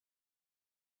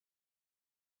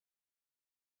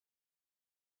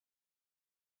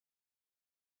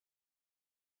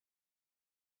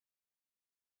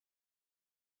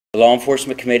Law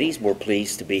enforcement committees, we're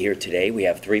pleased to be here today. We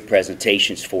have 3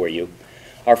 presentations for you.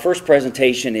 Our first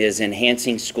presentation is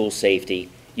enhancing school safety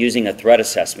using a threat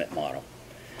assessment model.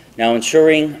 Now,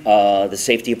 ensuring the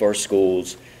safety of our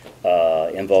schools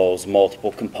involves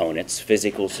multiple components: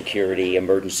 physical security,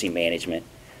 emergency management,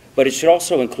 but it should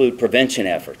also include prevention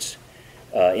efforts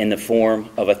in the form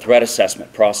of a threat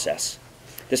assessment process.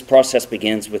 This process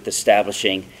begins with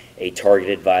establishing a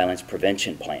targeted violence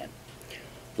prevention plan.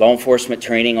 Law Enforcement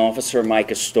Training Officer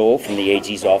Micah Stoll from the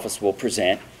AG's office will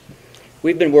present.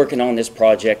 We've been working on this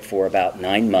project for about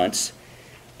 9 months.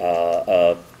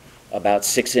 About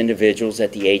 6 individuals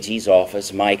at the AG's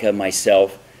office, Micah,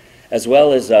 myself, as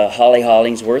well as Holly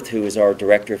Hollingsworth, who is our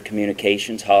Director of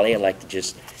Communications. Holly, I'd like to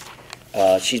just,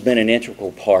 she's been an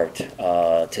integral part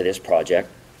to this project.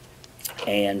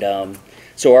 And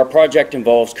so our project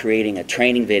involves creating a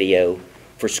training video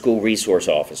for school resource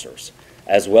officers,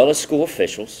 as well as school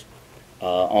officials,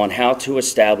 on how to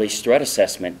establish threat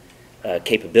assessment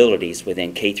capabilities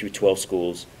within K-12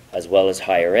 schools, as well as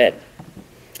higher ed.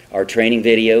 Our training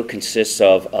video consists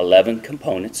of 11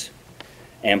 components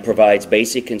and provides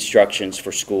basic instructions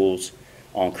for schools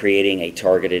on creating a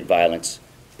targeted violence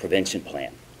prevention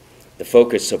plan, the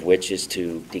focus of which is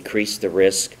to decrease the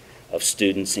risk of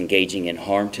students engaging in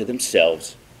harm to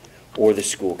themselves or the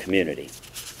school community.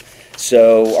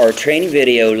 So our training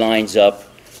video lines up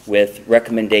with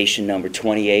recommendation number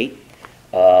 28,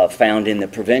 found in the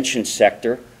prevention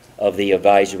sector of the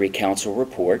Advisory Council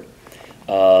report.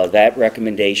 That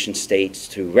recommendation states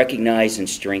to recognize and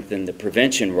strengthen the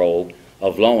prevention role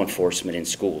of law enforcement in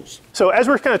schools. So as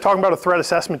we're kind of talking about a threat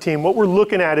assessment team, what we're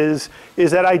looking at is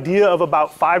that idea of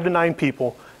about 5 to 9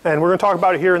 people. And we're going to talk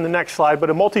about it here in the next slide,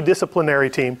 but a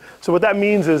multidisciplinary team. So what that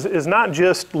means is not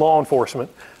just law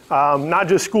enforcement, not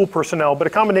just school personnel, but a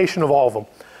combination of all of them.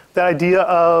 That idea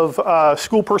of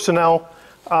school personnel,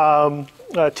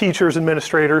 teachers,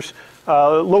 administrators,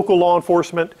 local law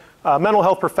enforcement, mental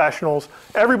health professionals,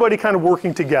 everybody kind of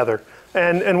working together.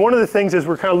 And one of the things is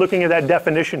we're kind of looking at that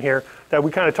definition here that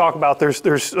we kind of talk about.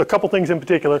 There's a couple things in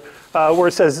particular where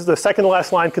it says the second to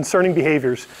last line, concerning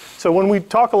behaviors. So when we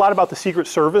talk a lot about the Secret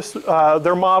Service,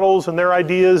 their models and their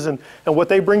ideas and what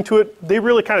they bring to it, they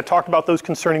really kind of talk about those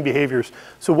concerning behaviors.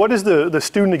 So what is the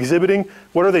student exhibiting?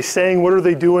 What are they saying? What are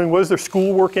they doing? What does their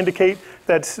schoolwork indicate?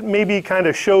 That's maybe kind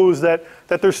of shows that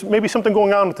there's maybe something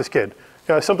going on with this kid.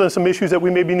 Some issues that we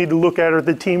maybe need to look at or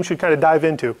the team should kind of dive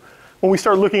into. When we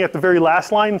start looking at the very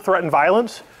last line, threat and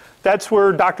violence, that's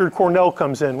where Dr. Cornell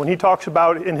comes in. When he talks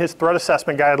about in his threat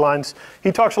assessment guidelines,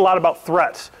 he talks a lot about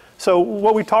threats. So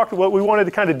what we wanted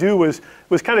to kind of do was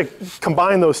kind of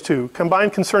combine those two, combine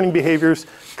concerning behaviors,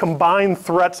 combine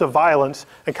threats of violence,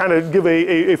 and kind of give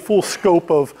a full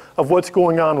scope of what's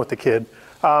going on with the kid.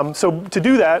 So to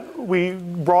do that, we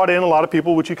brought in a lot of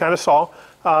people, which you kind of saw.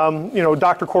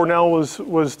 Dr. Cornell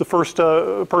was the first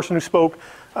person who spoke.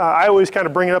 I always kind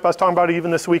of bring it up. I was talking about it even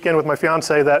this weekend with my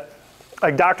fiance that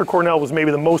like Dr. Cornell was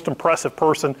maybe the most impressive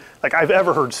person like I've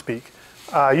ever heard speak.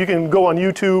 You can go on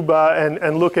YouTube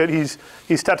and look at he's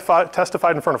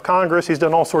testified in front of Congress. He's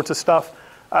done all sorts of stuff.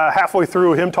 Halfway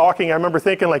through him talking, I remember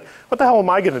thinking like, what the hell am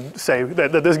I going to say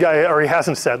that this guy already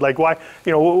hasn't said? Like, why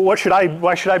should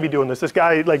I be doing this? This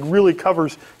guy like really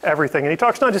covers everything. And he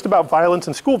talks not just about violence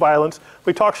and school violence,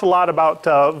 but he talks a lot about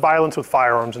violence with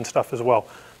firearms and stuff as well.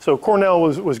 So Cornell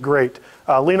was great.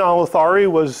 Lena Alathari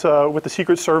was with the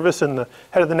Secret Service and the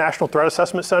head of the National Threat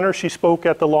Assessment Center. She spoke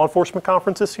at the law enforcement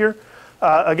conference this year.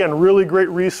 Again, really great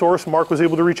resource. Mark was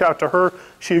able to reach out to her.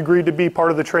 She agreed to be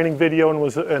part of the training video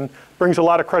and brings a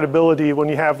lot of credibility when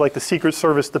you have like the Secret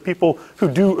Service, the people who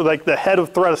do, like the head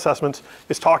of threat assessments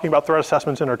is talking about threat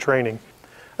assessments in our training.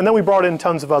 And then we brought in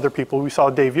tons of other people. We saw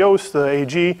Dave Yost, the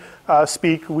AG,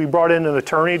 speak. We brought in an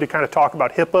attorney to kind of talk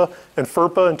about HIPAA and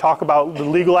FERPA and talk about the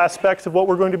legal aspects of what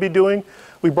we're going to be doing.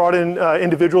 We brought in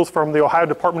individuals from the Ohio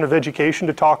Department of Education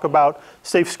to talk about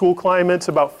safe school climates,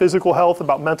 about physical health,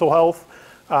 about mental health.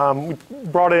 We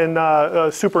brought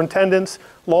in superintendents,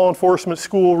 law enforcement,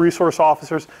 school resource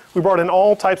officers. We brought in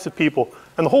all types of people.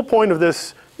 And the whole point of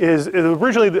this is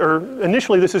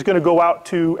initially this is going to go out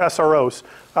to SROs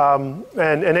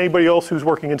and anybody else who's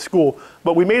working in school.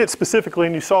 But we made it specifically,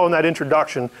 and you saw in that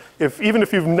introduction, even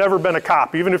if you've never been a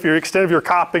cop, even if your extent of your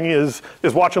copping is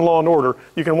watching Law and Order,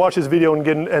 you can watch this video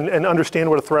and understand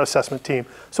what a threat assessment team.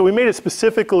 So we made it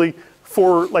specifically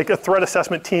for like a threat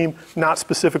assessment team, not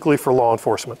specifically for law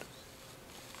enforcement.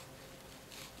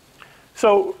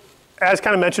 So as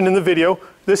kind of mentioned in the video,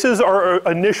 this is our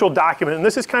initial document, and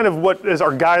this is kind of what is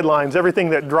our guidelines, everything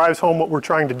that drives home what we're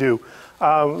trying to do.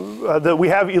 We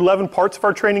have 11 parts of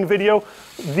our training video.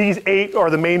 These 8 are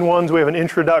the main ones. We have an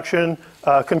introduction,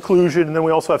 conclusion, and then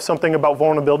we also have something about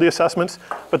vulnerability assessments.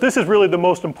 But this is really the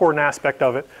most important aspect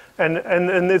of it. And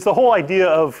it's the whole idea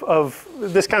of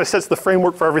this kind of sets the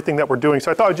framework for everything that we're doing.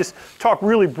 So I thought I'd just talk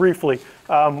really briefly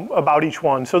about each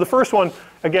one. So the first one,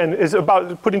 again, is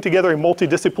about putting together a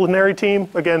multidisciplinary team.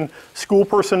 Again, school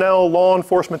personnel, law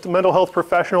enforcement, mental health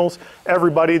professionals,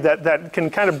 everybody that can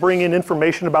kind of bring in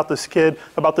information about this kid,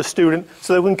 about the student,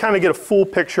 so that we can kind of get a full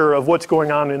picture of what's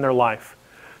going on in their life.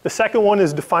 The second one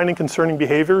is defining concerning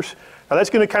behaviors. Now that's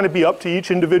going to kind of be up to each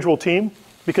individual team,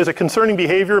 because a concerning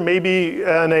behavior maybe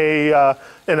in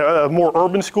a more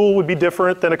urban school would be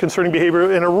different than a concerning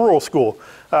behavior in a rural school.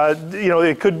 You know,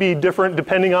 it could be different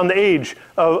depending on the age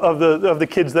of the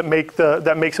kids that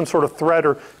make some sort of threat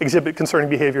or exhibit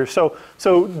concerning behavior. So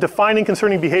defining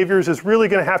concerning behaviors is really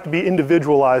going to have to be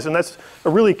individualized, and that's a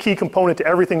really key component to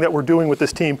everything that we're doing with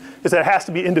this team, is that it has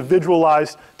to be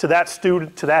individualized to that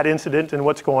student, to that incident, and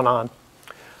what's going on.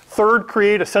 Third,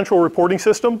 create a central reporting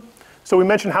system. So we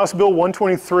mentioned House Bill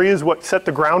 123 is what set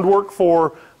the groundwork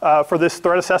for this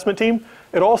threat assessment team.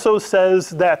 It also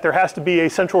says that there has to be a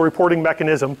central reporting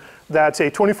mechanism that's a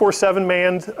 24/7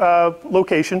 manned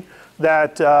location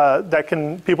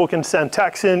that people can send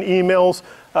texts in, emails,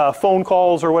 phone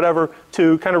calls, or whatever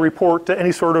to kind of report to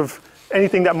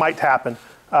anything that might happen.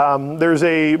 There's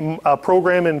a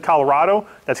program in Colorado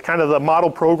that's kind of the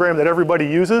model program that everybody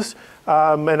uses,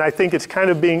 and I think it's kind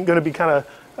of going to be kind of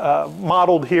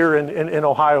modeled here in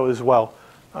Ohio as well.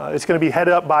 It's going to be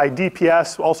headed up by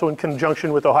DPS, also in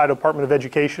conjunction with Ohio Department of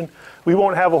Education. We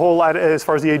won't have a whole lot, as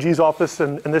far as the AG's office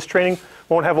and this training,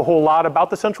 won't have a whole lot about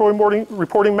the central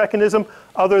reporting mechanism,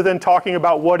 other than talking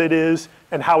about what it is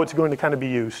and how it's going to kind of be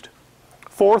used.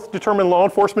 Fourth, determine law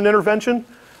enforcement intervention.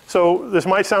 So this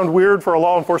might sound weird for a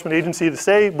law enforcement agency to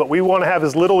say, but we want to have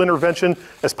as little intervention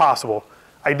as possible.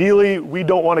 Ideally, we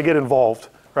don't want to get involved,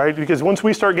 right? Because once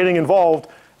we start getting involved,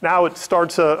 now it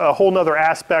starts a whole nother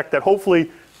aspect that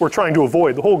hopefully we're trying to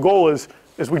avoid. The whole goal is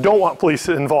we don't want police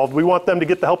involved. We want them to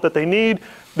get the help that they need,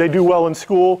 they do well in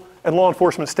school, and law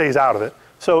enforcement stays out of it.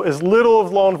 So as little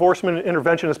of law enforcement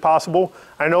intervention as possible.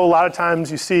 I know a lot of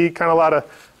times you see kind of a lot of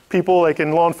people like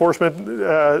in law enforcement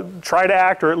try to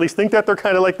act, or at least think that they're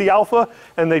kind of like the alpha,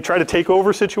 and they try to take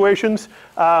over situations.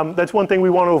 That's one thing we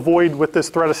want to avoid with this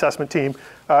threat assessment team.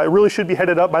 It really should be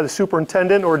headed up by the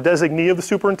superintendent or designee of the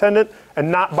superintendent,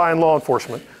 and not by law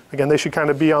enforcement. Again, they should kind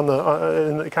of be on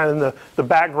the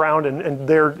background and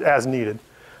there as needed.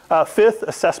 Fifth,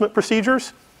 assessment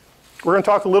procedures. We're going to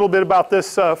talk a little bit about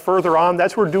this further on.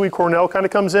 That's where Dewey Cornell kind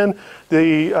of comes in.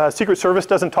 The Secret Service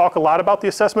doesn't talk a lot about the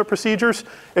assessment procedures.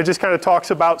 It just kind of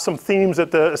talks about some themes that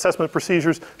the assessment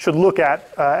procedures should look at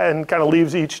and kind of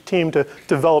leaves each team to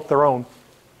develop their own.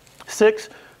 6,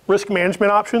 risk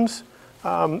management options.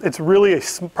 It's really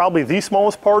probably the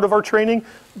smallest part of our training,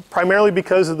 primarily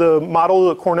because of the model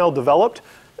that Cornell developed.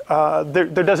 There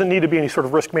doesn't need to be any sort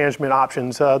of risk management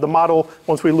options. The model,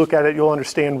 once we look at it, you'll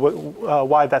understand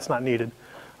why that's not needed.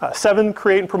 7,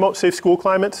 create and promote safe school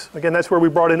climates. Again, that's where we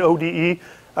brought in ODE.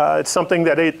 It's something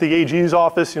that at the AG's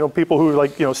office, people who are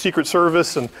like, Secret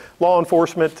Service and law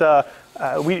enforcement,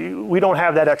 we don't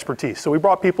have that expertise. So we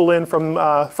brought people in from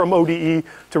ODE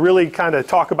to really kind of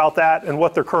talk about that and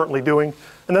what they're currently doing.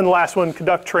 And then the last one,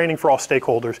 conduct training for all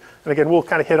stakeholders. And again, we'll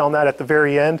kind of hit on that at the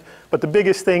very end. But the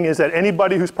biggest thing is that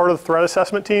anybody who's part of the threat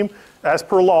assessment team, as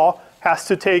per law, has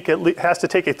to take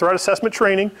a threat assessment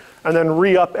training and then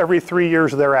re-up every 3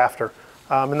 years thereafter.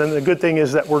 And then the good thing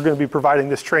is that we're going to be providing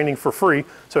this training for free.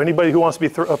 So anybody who wants to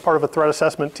be a part of a threat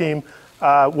assessment team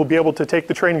will be able to take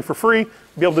the training for free,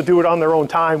 be able to do it on their own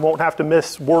time, won't have to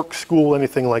miss work, school,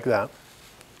 anything like that.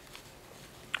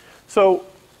 So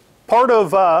part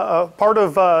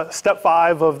of step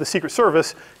 5 of the Secret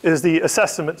Service is the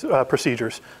assessment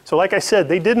procedures. So like I said,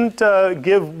 they didn't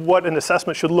give what an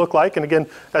assessment should look like. And again,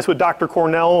 that's what Dr.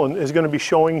 Cornell is going to be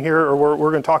showing here, or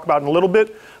we're going to talk about in a little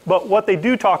bit. But what they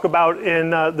do talk about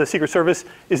in the Secret Service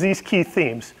is these key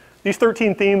themes. These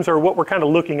 13 themes are what we're kind of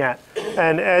looking at.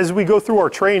 And as we go through our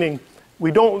training, we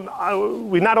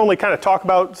not only kind of talk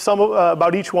about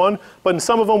about each one, but in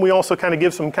some of them we also kind of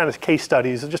give some kind of case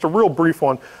studies, just a real brief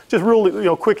one, just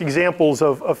real quick examples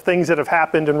of things that have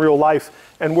happened in real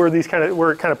life and where it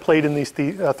kind of played in these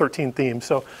 13 themes.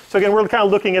 So again, we're kind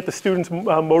of looking at the students'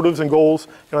 motives and goals.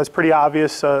 It's pretty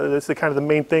obvious. That's the kind of the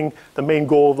main thing, the main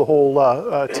goal of the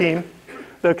whole team.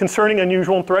 The concerning,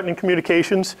 unusual, and threatening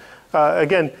communications.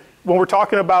 Again, when we're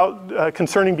talking about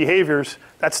concerning behaviors,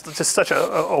 that's just such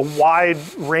a wide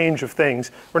range of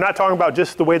things. We're not talking about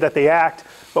just the way that they act,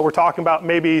 but we're talking about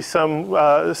maybe some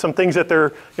things that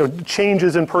they're,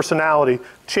 changes in personality,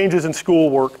 changes in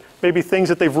schoolwork, maybe things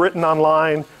that they've written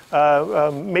online,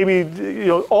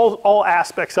 maybe all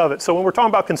aspects of it. So when we're talking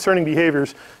about concerning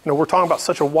behaviors, we're talking about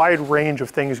such a wide range of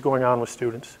things going on with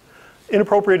students.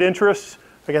 Inappropriate interests.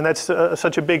 Again, that's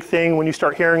such a big thing when you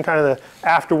start hearing kind of the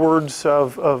afterwards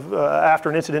of after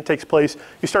an incident takes place.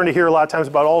 You're starting to hear a lot of times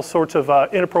about all sorts of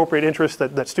inappropriate interests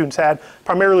that students had,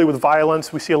 primarily with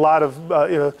violence. We see a lot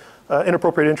of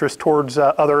inappropriate interest towards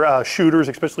other shooters,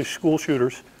 especially school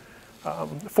shooters.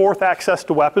 Fourth, access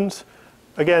to weapons.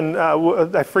 Again,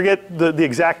 I forget the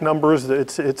exact numbers.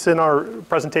 It's in our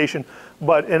presentation,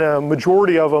 but in a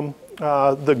majority of them,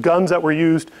 the guns that were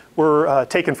used were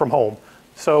taken from home.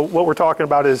 So what we're talking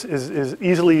about is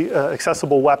easily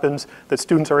accessible weapons that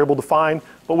students are able to find.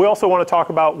 But we also want to talk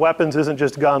about weapons isn't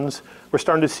just guns. We're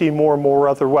starting to see more and more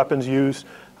other weapons used.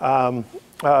 In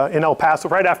El Paso,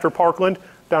 right after Parkland,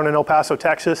 down in El Paso,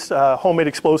 Texas, homemade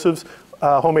explosives,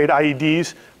 homemade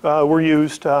IEDs were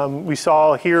used. We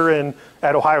saw here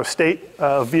at Ohio State,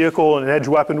 a vehicle and an edge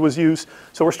weapon was used.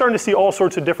 So we're starting to see all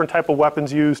sorts of different type of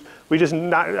weapons used.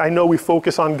 I know we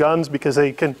focus on guns because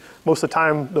they can, most of the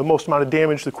time, the most amount of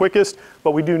damage the quickest,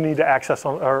 but we do need to access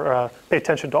or pay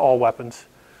attention to all weapons.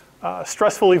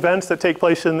 Stressful events that take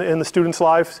place in the students'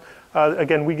 lives.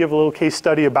 Again, we give a little case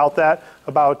study about that,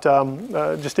 about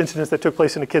just incidents that took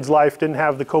place in a kid's life, didn't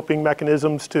have the coping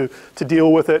mechanisms to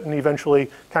deal with it, and eventually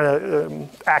kind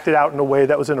of acted out in a way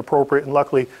that was inappropriate, and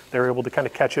luckily they were able to kind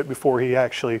of catch it before he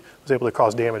actually was able to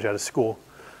cause damage at his school.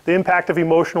 The impact of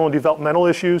emotional and developmental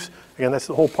issues, again, that's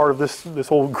the whole part of this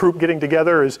whole group getting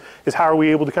together is how are we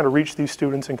able to kind of reach these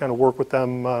students and kind of work with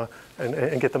them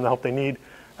and get them the help they need.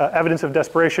 Evidence of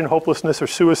desperation, hopelessness, or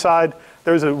suicide.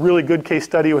 There's a really good case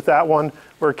study with that one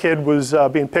where a kid was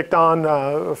being picked on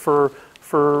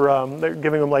they're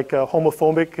giving him like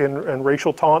homophobic and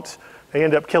racial taunts. They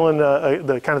ended up killing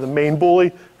the kind of the main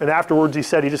bully, and afterwards he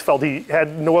said he just felt he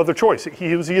had no other choice.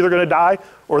 He was either going to die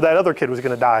or that other kid was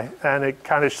going to die, and it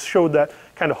kind of showed that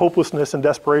kind of hopelessness and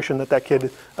desperation that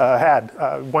kid had.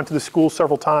 Went to the school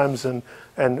several times and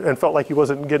felt like he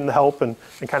wasn't getting the help and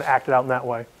kind of acted out in that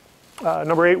way.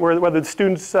 Number 8, whether the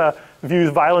students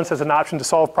views violence as an option to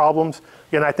solve problems.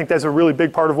 Again, I think that's a really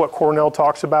big part of what Cornell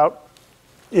talks about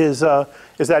is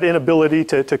that inability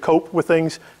to cope with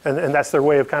things, and that's their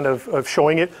way of kind of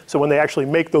showing it. So when they actually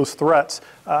make those threats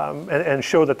and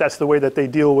show that that's the way that they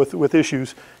deal with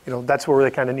issues, that's where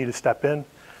they kind of need to step in.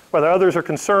 Whether others are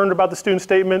concerned about the student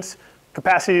statements,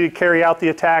 capacity to carry out the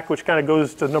attack, which kind of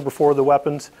goes to number 4 of the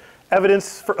weapons.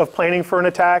 Evidence of planning for an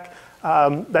attack.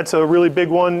 That's a really big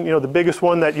one. The biggest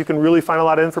one that you can really find a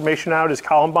lot of information out is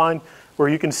Columbine, where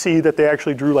you can see that they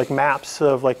actually drew like maps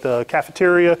of like the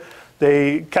cafeteria.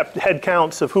 They kept head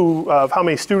counts of how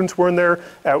many students were in there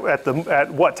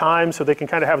at what time, so they can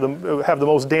kind of have the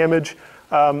most damage.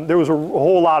 There was a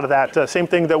whole lot of that. Same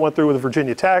thing that went through with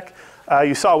Virginia Tech.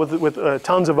 You saw with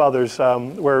tons of others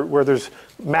where there's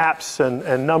maps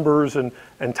and numbers and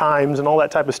times and all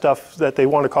that type of stuff that they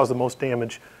want to cause the most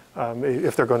damage.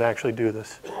 If they're going to actually do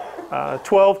this.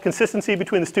 12, consistency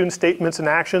between the student's statements and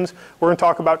actions. We're going to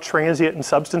talk about transient and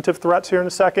substantive threats here in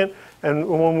a second. And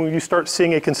when you start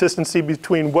seeing a consistency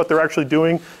between what they're actually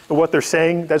doing and what they're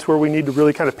saying, that's where we need to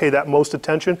really kind of pay that most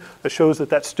attention. That shows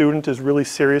that student is really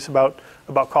serious about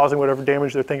causing whatever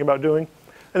damage they're thinking about doing.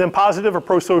 And then positive or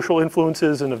pro-social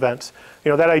influences and events.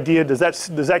 That idea, does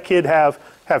that kid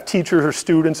have teachers or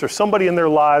students or somebody in their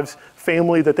lives,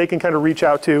 family that they can kind of reach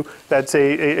out to that's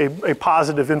a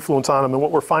positive influence on them? And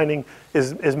what we're finding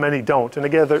is many don't. And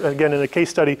again, in a case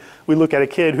study, we look at a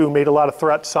kid who made a lot of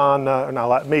threats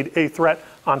made a threat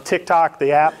on TikTok,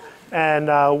 the app,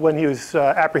 and when he was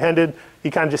apprehended,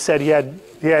 he kind of just said he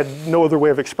had no other way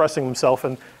of expressing himself,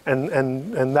 and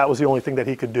that was the only thing that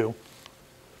he could do.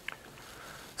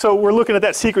 So we're looking at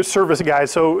that Secret Service guide.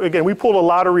 So again, we pulled a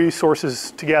lot of resources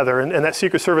together, and that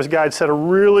Secret Service guide set a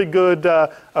really good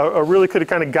kind of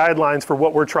guidelines for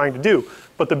what we're trying to do.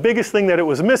 But the biggest thing that it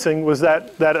was missing was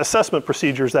that assessment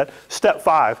procedures, that step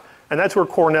 5, and that's where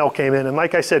Cornell came in. And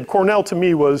like I said, Cornell to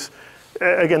me was,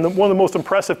 again, one of the most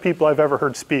impressive people I've ever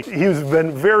heard speak. He's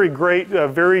been very great,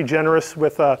 very generous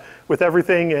with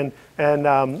everything, and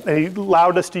he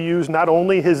allowed us to use not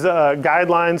only his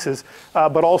guidelines,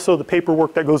 but also the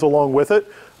paperwork that goes along with it.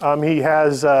 He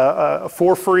has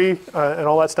for free and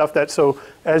all that stuff. So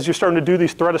as you're starting to do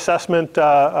these threat assessments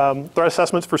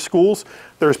for schools,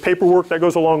 there's paperwork that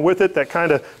goes along with it that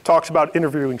kind of talks about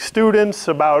interviewing students,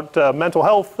 about mental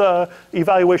health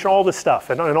evaluation, all this stuff.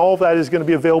 And all of that is going to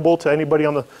be available to anybody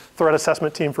on the threat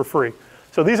assessment team for free.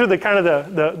 So these are the kind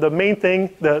of the main thing,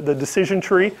 the decision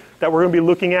tree that we're going to be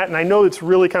looking at. And I know it's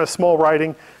really kind of small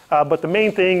writing, but the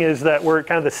main thing is that we're at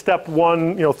kind of the step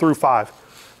 1 through 5.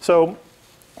 So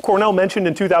Cornell mentioned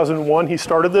in 2001 he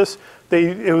started this.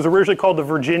 It was originally called the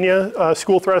Virginia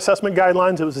School Threat Assessment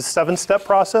Guidelines. It was a 7-step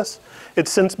process.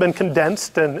 It's since been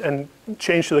condensed and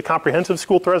changed to the Comprehensive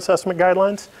School Threat Assessment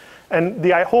Guidelines. And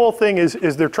the whole thing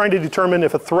is they're trying to determine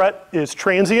if a threat is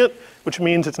transient, which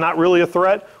means it's not really a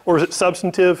threat, or is it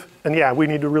substantive? And yeah, we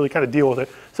need to really kind of deal with it.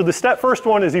 So the first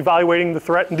one is evaluating the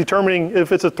threat and determining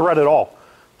if it's a threat at all.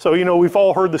 So, we've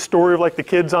all heard the story of like the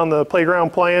kids on the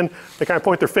playground playing. They kind of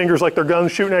point their fingers like they're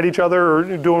guns shooting at each other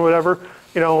or doing whatever,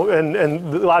 and a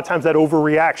lot of times that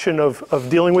overreaction of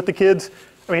dealing with the kids.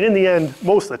 I mean, in the end,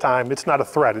 most of the time, it's not a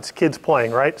threat. It's kids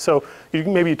playing, right? So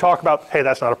maybe you talk about, hey,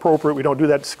 that's not appropriate. We don't do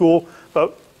that at school.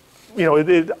 But,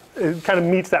 it kind of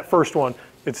meets that first one.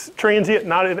 It's transient,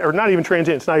 not even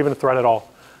transient. It's not even a threat at all.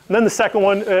 And then the second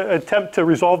one, attempt to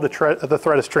resolve the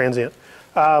threat as transient.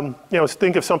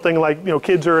 Think of something like,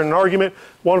 kids are in an argument.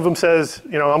 One of them says,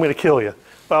 I'm going to kill you.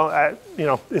 Well,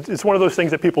 it's one of those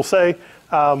things that people say.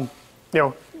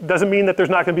 Doesn't mean that there's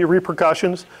not going to be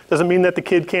repercussions. Doesn't mean that the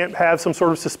kid can't have some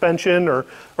sort of suspension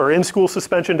or in-school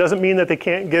suspension. Doesn't mean that they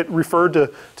can't get referred to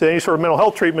any sort of mental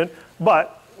health treatment.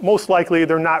 But most likely,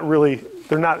 they're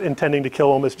not intending to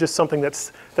kill them. It's just something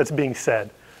that's being said.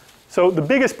 So the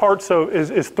biggest part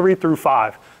is 3 through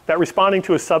 5, that responding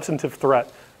to a substantive threat.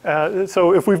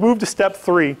 So if we've moved to step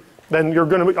 3, then you're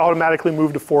going to automatically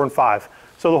move to 4 and 5.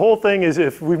 So the whole thing is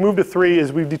if we've moved to 3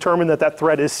 is we've determined that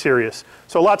threat is serious.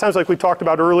 So a lot of times, like we talked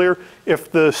about earlier,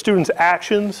 if the student's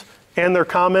actions and their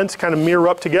comments kind of mirror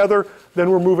up together,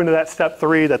 then we're moving to that step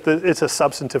 3, that it's a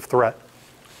substantive threat.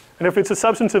 And if it's a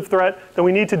substantive threat, then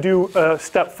we need to do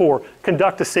step 4,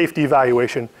 conduct a safety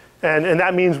evaluation. And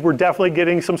that means we're definitely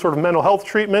getting some sort of mental health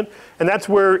treatment. And that's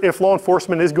where, if law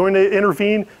enforcement is going to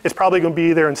intervene, it's probably going to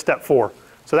be there in step 4.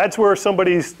 So that's where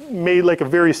somebody's made like a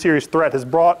very serious threat, has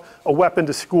brought a weapon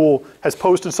to school, has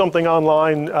posted something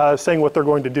online saying what they're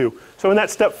going to do. So in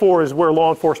that step 4 is where law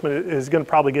enforcement is going to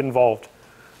probably get involved.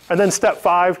 And then step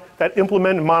 5, that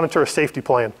implement and monitor a safety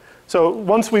plan. So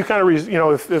once we've kind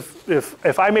of,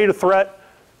 if I made a threat,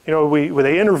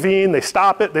 they intervene, they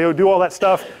stop it, they do all that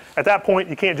stuff. At that point,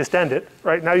 you can't just end it,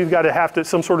 right? Now you've got to have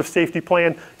some sort of safety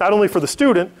plan, not only for the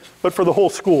student, but for the whole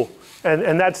school.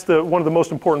 And that's one of the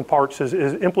most important parts is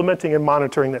implementing and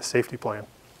monitoring that safety plan.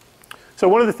 So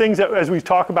one of the things that, as we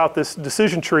talk about this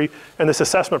decision tree and this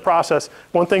assessment process,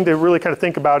 one thing to really kind of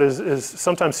think about is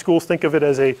sometimes schools think of it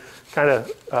as a kind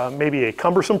of maybe a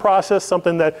cumbersome process,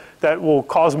 something that will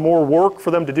cause more work for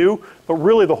them to do. But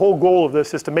really the whole goal of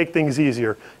this is to make things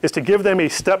easier, is to give them a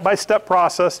step-by-step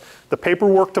process, the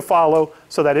paperwork to follow,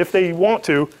 so that if they want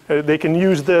to, they can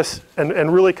use this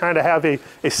and really kind of have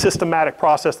a systematic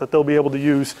process that they'll be able to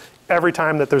use every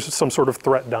time that there's some sort of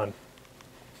threat done.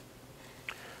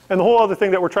 And the whole other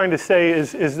thing that we're trying to say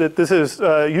is that this is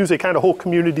use a kind of whole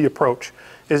community approach.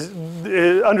 Is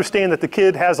understand that the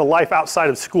kid has a life outside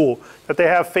of school, that they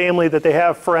have family, that they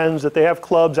have friends, that they have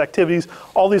clubs, activities,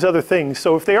 all these other things.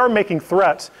 So if they are making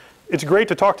threats, it's great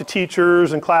to talk to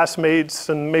teachers and classmates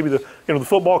and maybe the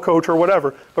football coach or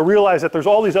whatever, but realize that there's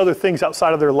all these other things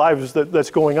outside of their lives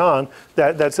that's going on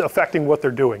that's affecting what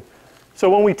they're doing. So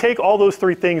when we take all those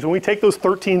 3 things, when we take those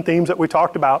 13 themes that we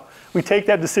talked about, we take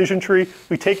that decision tree,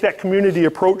 we take that community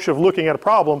approach of looking at a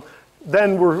problem,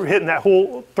 then we're hitting that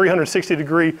whole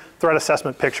 360-degree threat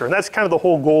assessment picture. And that's kind of the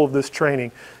whole goal of this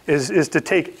training, is to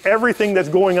take everything that's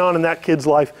going on in that kid's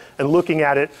life and looking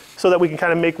at it so that we can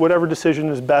kind of make whatever decision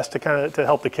is best to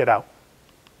help the kid out.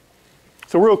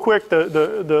 So real quick,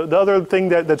 the other thing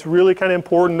that's really kind of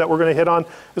important that we're going to hit on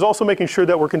is also making sure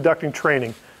that we're conducting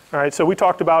training. All right, so we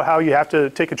talked about how you have to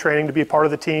take a training to be a part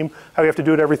of the team, how you have to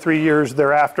do it every 3 years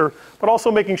thereafter, but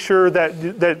also making sure that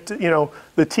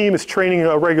the team is training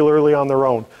regularly on their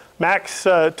own. Max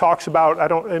talks about, I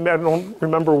don't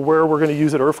remember where we're going to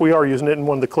use it, or if we are using it in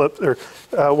one of the clips or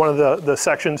one of the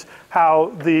sections, how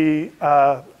the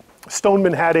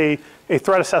Stoneman had a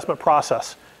threat assessment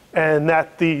process, and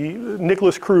that the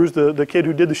Nicholas Cruz, the kid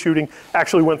who did the shooting,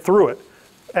 actually went through it.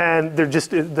 And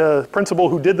the principal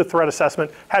who did the threat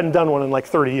assessment hadn't done one in like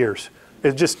 30 years.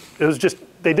 It was just,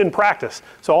 they didn't practice.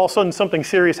 So all of a sudden something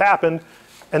serious happened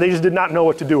and they just did not know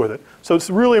what to do with it. So it's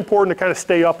really important to kind of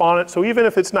stay up on it. So even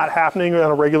if it's not happening on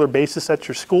a regular basis at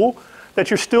your school, that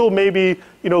you're still maybe,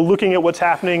 looking at what's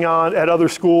happening at other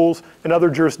schools and other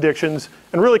jurisdictions,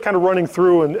 and really kind of running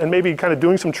through and maybe kind of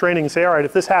doing some training and say, all right,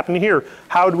 if this happened here,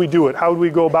 how do we do it? How do we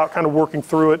go about kind of working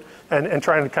through it and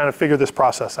trying to kind of figure this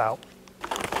process out?